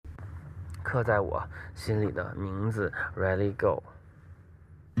刻在我心里的名字 Really Go。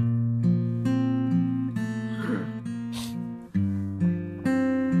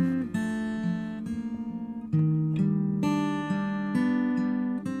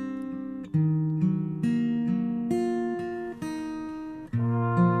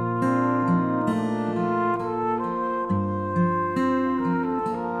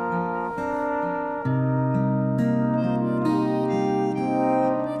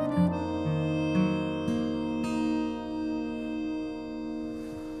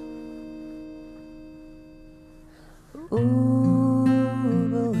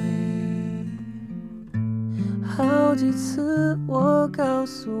好几次我告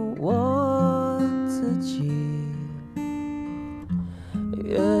诉我自己，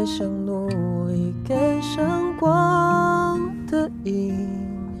越想努力赶上光的影，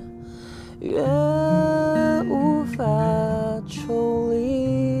越无法抽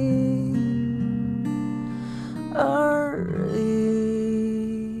离而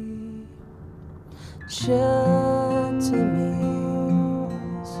已。这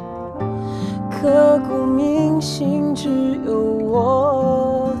刻骨铭心，只有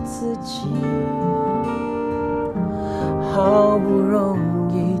我自己。好不容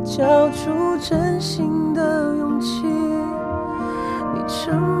易交出真心的勇气，你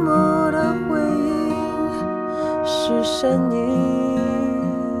沉默的回应是善意。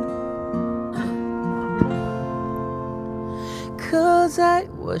刻在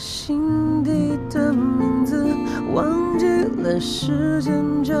我心底的名字，忘记了时间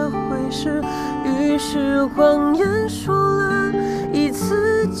这回事，于是谎言说了一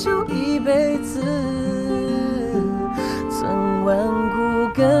次就一辈子。曾顽固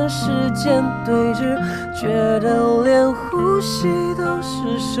跟时间对峙，觉得连呼吸都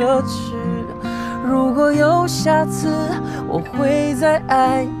是奢侈。如果有下次，我会再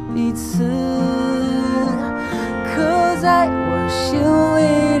爱一次。刻在我心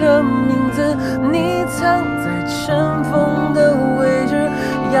里的名字，你藏在尘封的位置。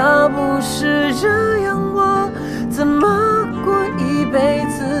要不是这样，我怎么过一辈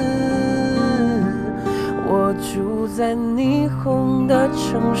子？我住在霓虹的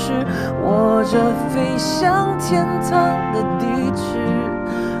城市，握着飞向天堂的地址。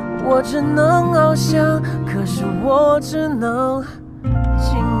我只能翱翔，可是我只能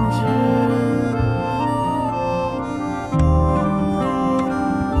静止。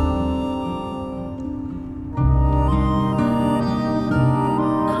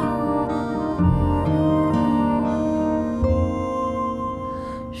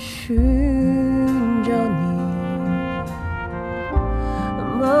寻找你，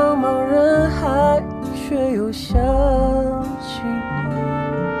茫茫人海，却又想起你。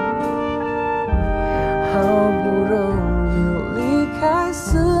好不容易离开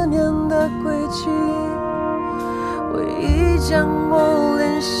思念的轨迹，回忆将我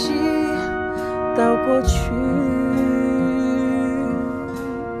联系到过去。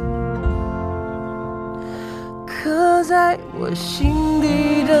刻在我心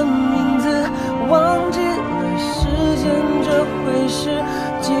底的名字，忘记了时间这回事。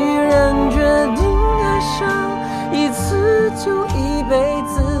既然决定爱上一次就一辈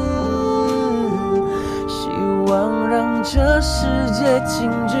子，希望让这世界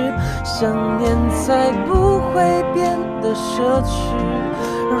静止，想念才不会变得奢侈。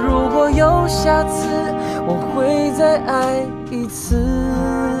如果有下次，我会再爱一次。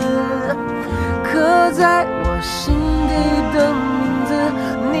刻在我心底的名字，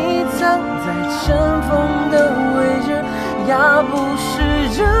你藏在尘封的位置。要不是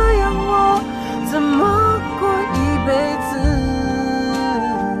这样，我怎么过一辈子？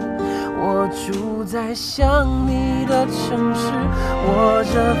我住在想你的城市，握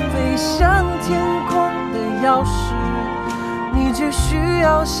着飞向天空的钥匙。你只需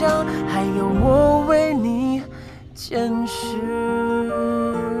要想，还有我为你坚持。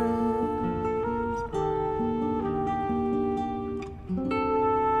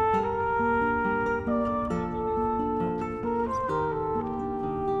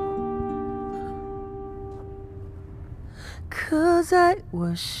刻在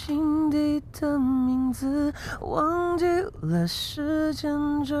我心底的名字，忘记了时间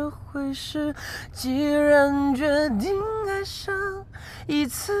这回事。既然决定爱上一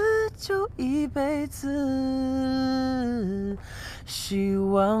次就一辈子，希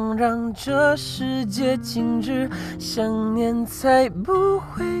望让这世界静止，想念才不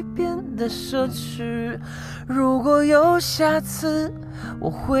会变得奢侈。如果有下次，我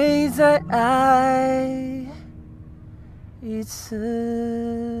会再爱一次。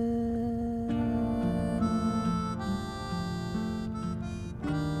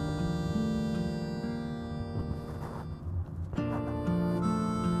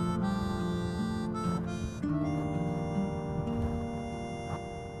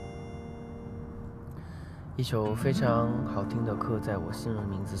一首非常好听的《刻在我心里的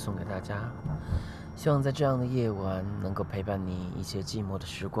名字》送给大家，希望在这样的夜晚能够陪伴你一些寂寞的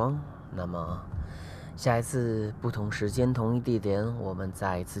时光。那么，下一次不同时间、同一地点，我们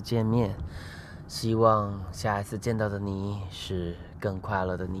再一次见面。希望下一次见到的你是更快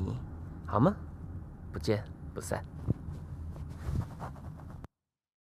乐的你，好吗？不见不散。